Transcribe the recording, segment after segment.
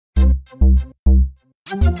Hey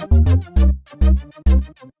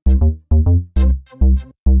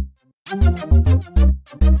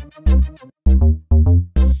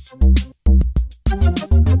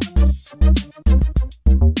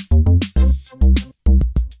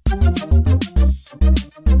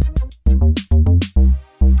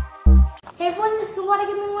everyone, this is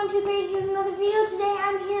WhataGaming123 here with another video. Today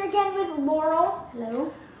I'm here again with Laurel.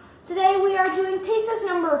 Hello. Today we are doing taste test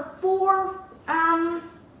number 4.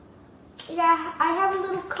 Yeah, I have a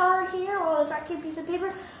little card here. Well, it's actually a piece of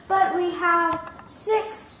paper, but we have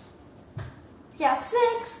six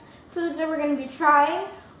foods that we're going to be trying.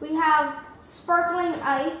 We have sparkling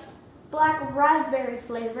ice, black raspberry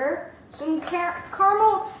flavor, some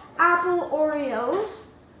caramel apple Oreos,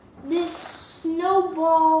 this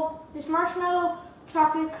marshmallow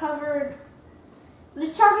chocolate covered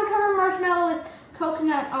marshmallow with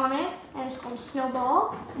coconut on it, and it's called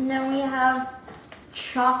Snowball. And then we have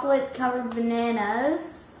chocolate covered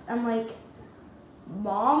bananas and like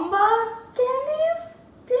Mamba candies,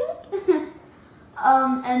 I think.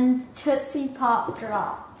 And Tootsie Pop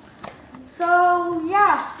drops. So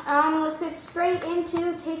yeah, let's get straight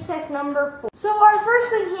into taste test number 4. So our first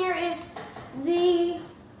thing here is the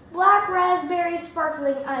black raspberry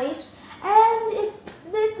sparkling ice, and if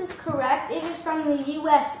this is correct, it is from the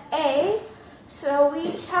USA. So we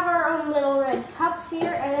each have our own little red cups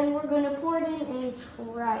here, and we're going to pour it in and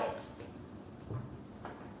try it.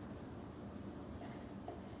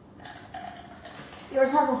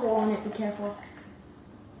 Yours has a hole in it, be careful.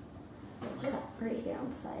 Cut right here on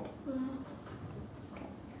the side. Okay.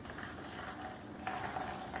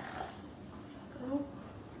 Go.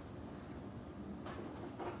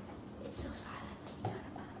 It's so silent.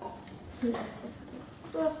 Yes.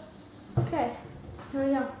 Okay, here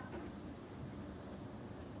we go.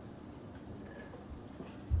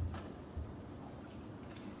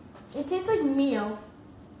 It tastes like Mio.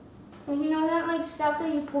 Like, you know that like stuff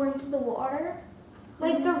that you pour into the water?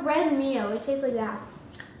 Like the red Mio, it tastes like that.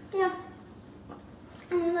 Yeah.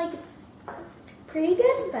 I mean, like, it's pretty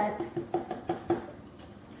good,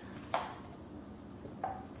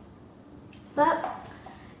 But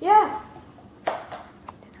yeah.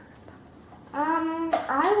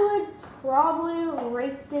 I would probably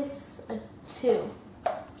rate this a 2.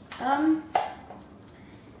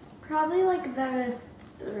 probably like about a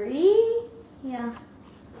 3. Yeah.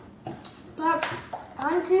 But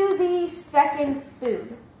on to the second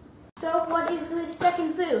food. So what is the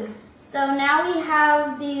second food? So now we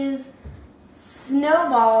have these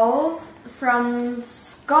snowballs from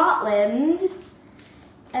Scotland,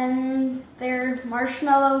 and they're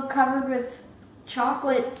marshmallow covered with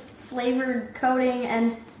chocolate flavored coating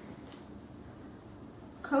and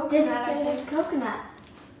desiccated coconut.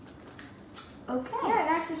 Okay. Yeah, it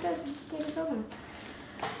actually says desiccated coconut.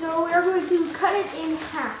 So we're going to cut it in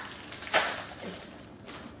half.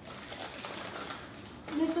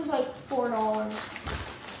 This is like $4.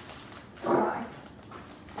 Why?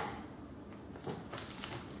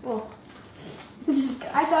 Well,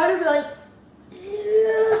 I thought it'd be like,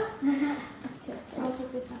 yeah. Okay, I'll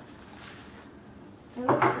take this out. It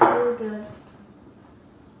looks really good.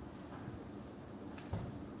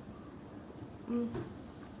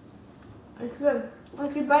 It's good.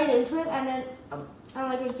 Like you bite into it and then and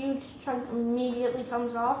like a huge chunk immediately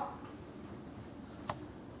comes off.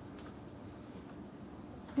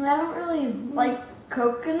 I don't really like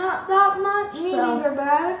coconut that much. Me so neither, but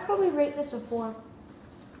I would probably rate this a 4.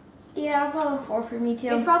 yeah, probably 4 for me too.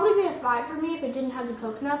 It'd probably be a 5 for me if it didn't have the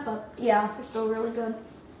coconut, but Yeah. it's still really good.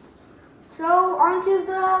 So on to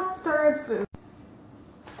the third food.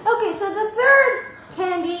 Okay, so the third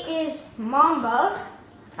candy is Mamba.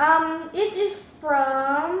 It is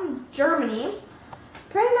from Germany.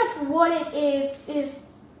 Pretty much what it is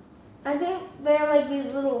I think they're like these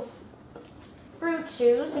little fruit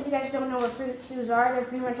chews. If you guys don't know what fruit chews are, they're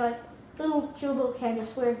pretty much like little chewable candy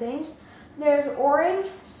square things. There's orange,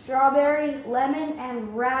 strawberry, lemon,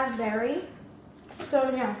 and raspberry.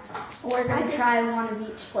 So yeah, We're gonna try one of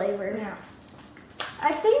each flavor. yeah.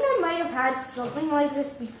 I think I might have had something like this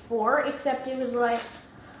before, except it was like,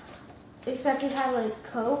 except it had like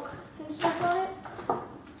Coke and stuff on it.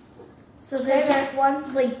 So there's There's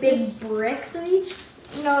one. like big bricks of each.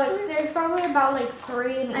 No, there's probably about like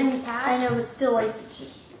 3 in each pack. I know, but still like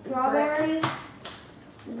Strawberry,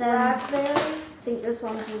 then I raspberry. think this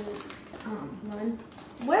one's lemon.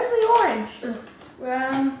 Where's the orange?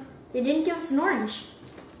 They didn't give us an orange.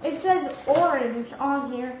 It says orange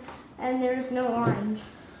on here, and there's no orange.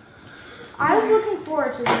 I was looking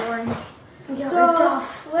forward to the orange. We got So ripped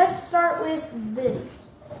off. let's start with this.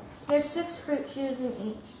 There's 6 fruit chews in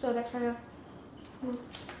each, so that kind of.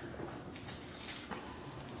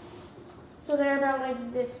 So they're about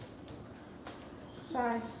like this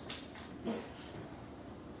size.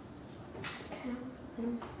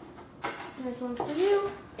 There's one for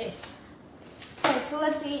you. Okay, so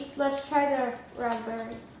let's eat. Let's try the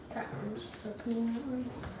raspberry. I'm just opening that one.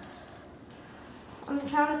 On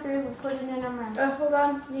the count of 3, we'll put it in our mouth. Hold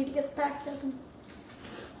on. I need to get the package open.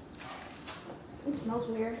 It smells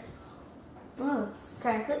weird. Oh, it's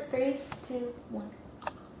Okay, 3, 2, 1.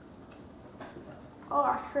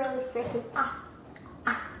 Oh, it's really sticky.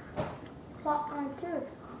 Plop my tooth.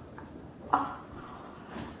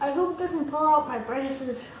 I hope it doesn't pull out my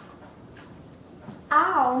braces.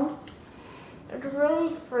 Ow. It's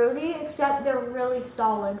really fruity, except they're really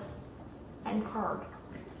solid and hard.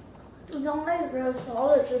 It's not like real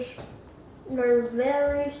solid, it's just they're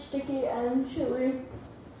very sticky and chewy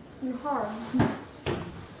and hard.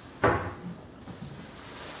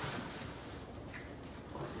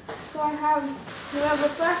 So we have a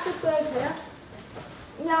plastic bag here.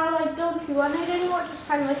 Now, like, don't chew on it anymore, just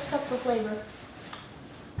kind of mix up the flavor.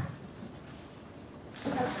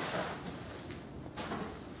 Okay.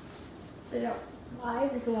 Yeah. Why?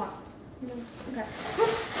 If you want. Okay.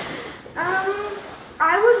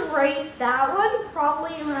 I would rate that one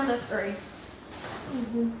probably around a 3.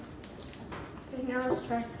 Okay, now let's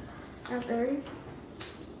try raspberry.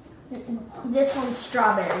 This one's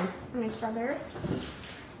strawberry. I mean strawberry.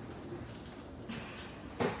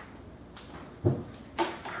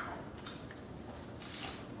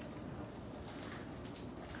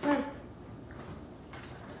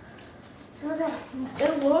 Okay.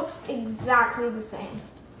 It looks exactly the same.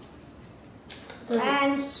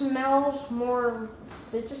 And smells more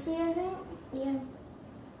citrusy, I think. Yeah.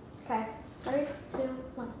 Okay. 3, 2,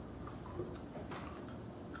 1.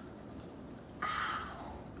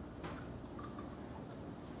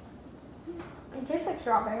 It tastes like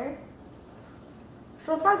strawberry.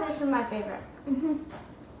 So far, this is my favorite.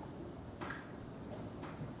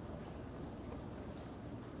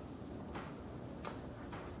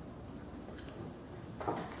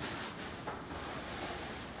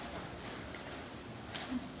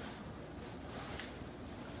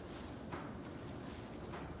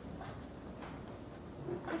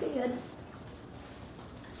 Pretty good.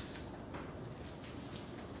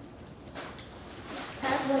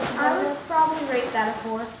 I would probably rate that a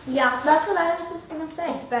 4. Yeah, that's what I was just gonna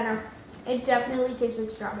say. It's better. It definitely tastes like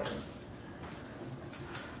strawberry.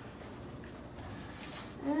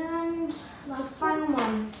 And the final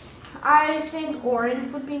one. I think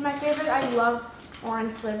orange would be my favorite. I love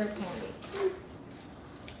orange flavored candy.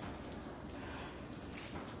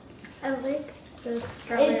 I like the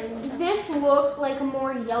strawberry one. This looks like a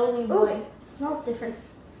more yellowy boy. Ooh, smells different.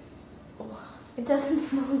 It doesn't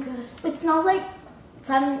smell good. It smells like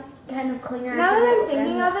some kind of cleaner. Now that I'm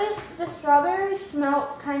thinking of it, the strawberry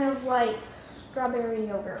smelled kind of like strawberry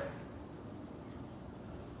yogurt.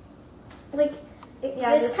 Like,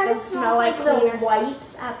 Yeah, this this kind of does smells smell like like the cleaner.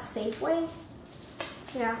 wipes at Safeway.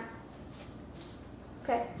 Yeah.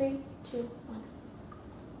 Okay, 3, 2, 1.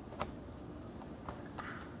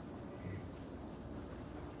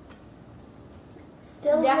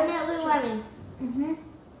 Still Definitely lemon. Mm-hmm.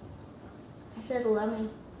 I said lemon.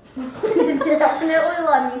 Definitely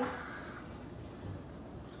lemon.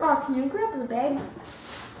 Oh, can you grab the bag?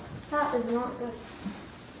 That is not good.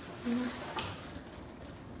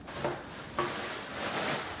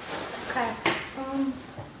 Okay.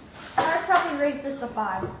 I'd probably rate this a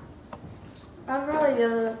 5. I'd probably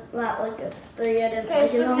give that like a 3. I didn't Okay,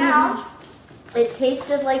 like it so all now, much. It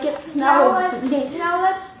tasted like it now smelled to me.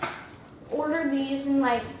 let's order these in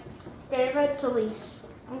like favorite to least.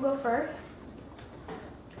 I'll go first.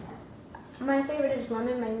 My favorite is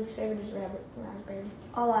lemon. My least favorite is raspberry.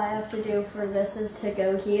 All I have to do for this is to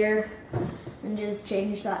go here and just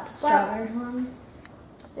change that to strawberry one.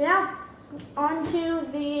 Yeah. On to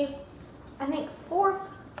the, I think, 4th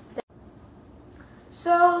thing.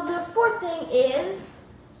 So the 4th thing is,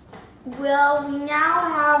 Well, we now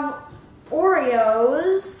have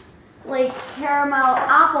Oreos, like caramel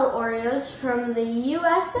apple Oreos from the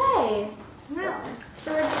USA. so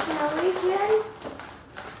we're just gonna reach in,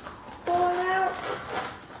 pull them out.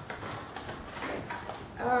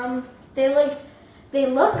 They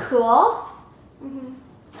look cool.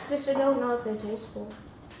 Just I don't know if they taste cool.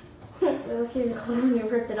 They look even cool when you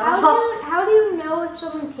rip it How off. do you know if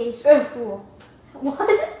something tastes cool? What?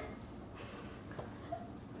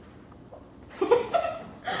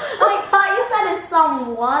 I thought you said if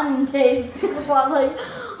someone tastes cool. I'm like,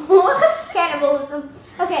 what? Cannibalism.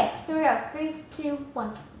 Okay, here we go. 3, 2,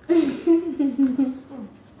 1.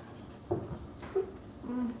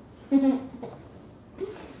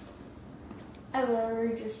 I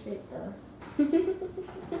literally just ate the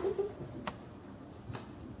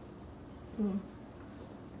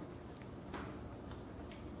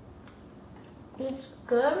It's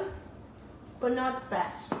good, but not the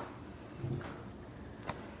best.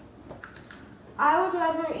 I would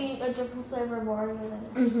rather eat a different flavor of Oreo than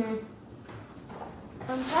this.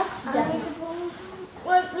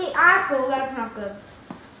 Like the apple, that's not good.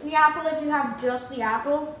 The apple, if you have just the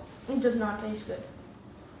apple, it does not taste good.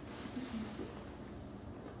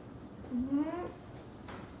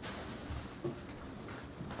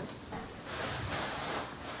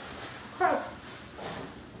 Okay.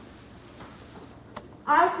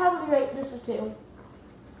 I would probably rate this a 2.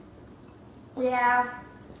 Yeah.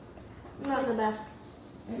 Not the best.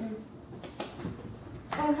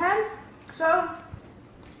 Okay, so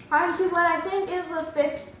on to what I think is the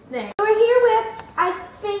 5th thing. We're here with, I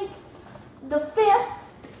think, the 5th.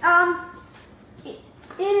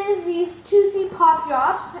 It is these Tootsie Pop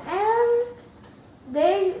Drops, and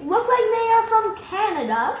they look like they are from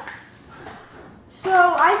Canada. So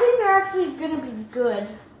I think they're actually gonna be good.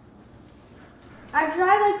 I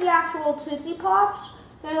tried like the actual Tootsie Pops.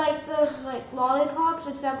 They're like those like lollipops,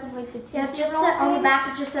 except with like the Tootsie Yeah, it just on the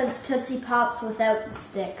back it just says Tootsie Pops without the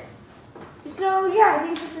stick. So yeah, I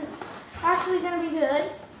think this is actually gonna be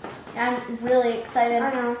good. I'm really excited.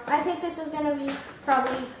 I know. I think this is gonna be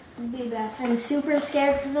probably the best. I'm super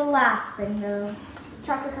scared for the last thing though.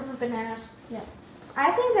 Chocolate covered bananas. Yeah.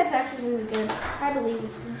 I think that's actually gonna be good. I believe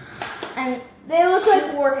this one. And They look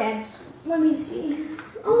like warheads. let me see.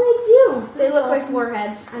 Oh, They That's look like awesome.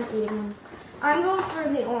 warheads. I'm eating them. I'm going for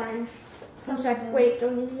the orange. I'm Second. Wait,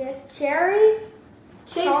 don't need it. Cherry,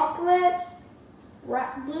 chocolate,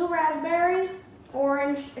 blue raspberry,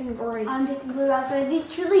 orange, and grape. I'm taking blue raspberry.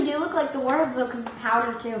 These truly do look like the words though, because the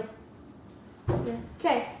powder too.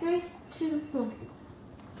 Okay, 3, 2, 1.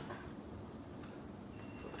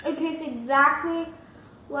 It tastes exactly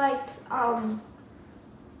like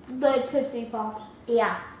the Tootsie Pops.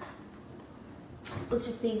 Yeah. It's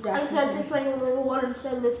just the exact Except it's like a little one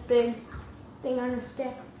instead of this big thing on a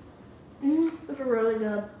stick. It's really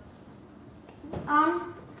good.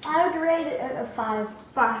 I would rate it at a 5.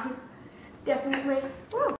 5. Definitely.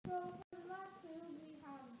 Oh. So for the last 2, we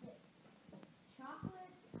have this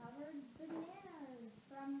chocolate covered bananas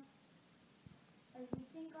from, as we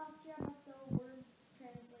think off Gemma, so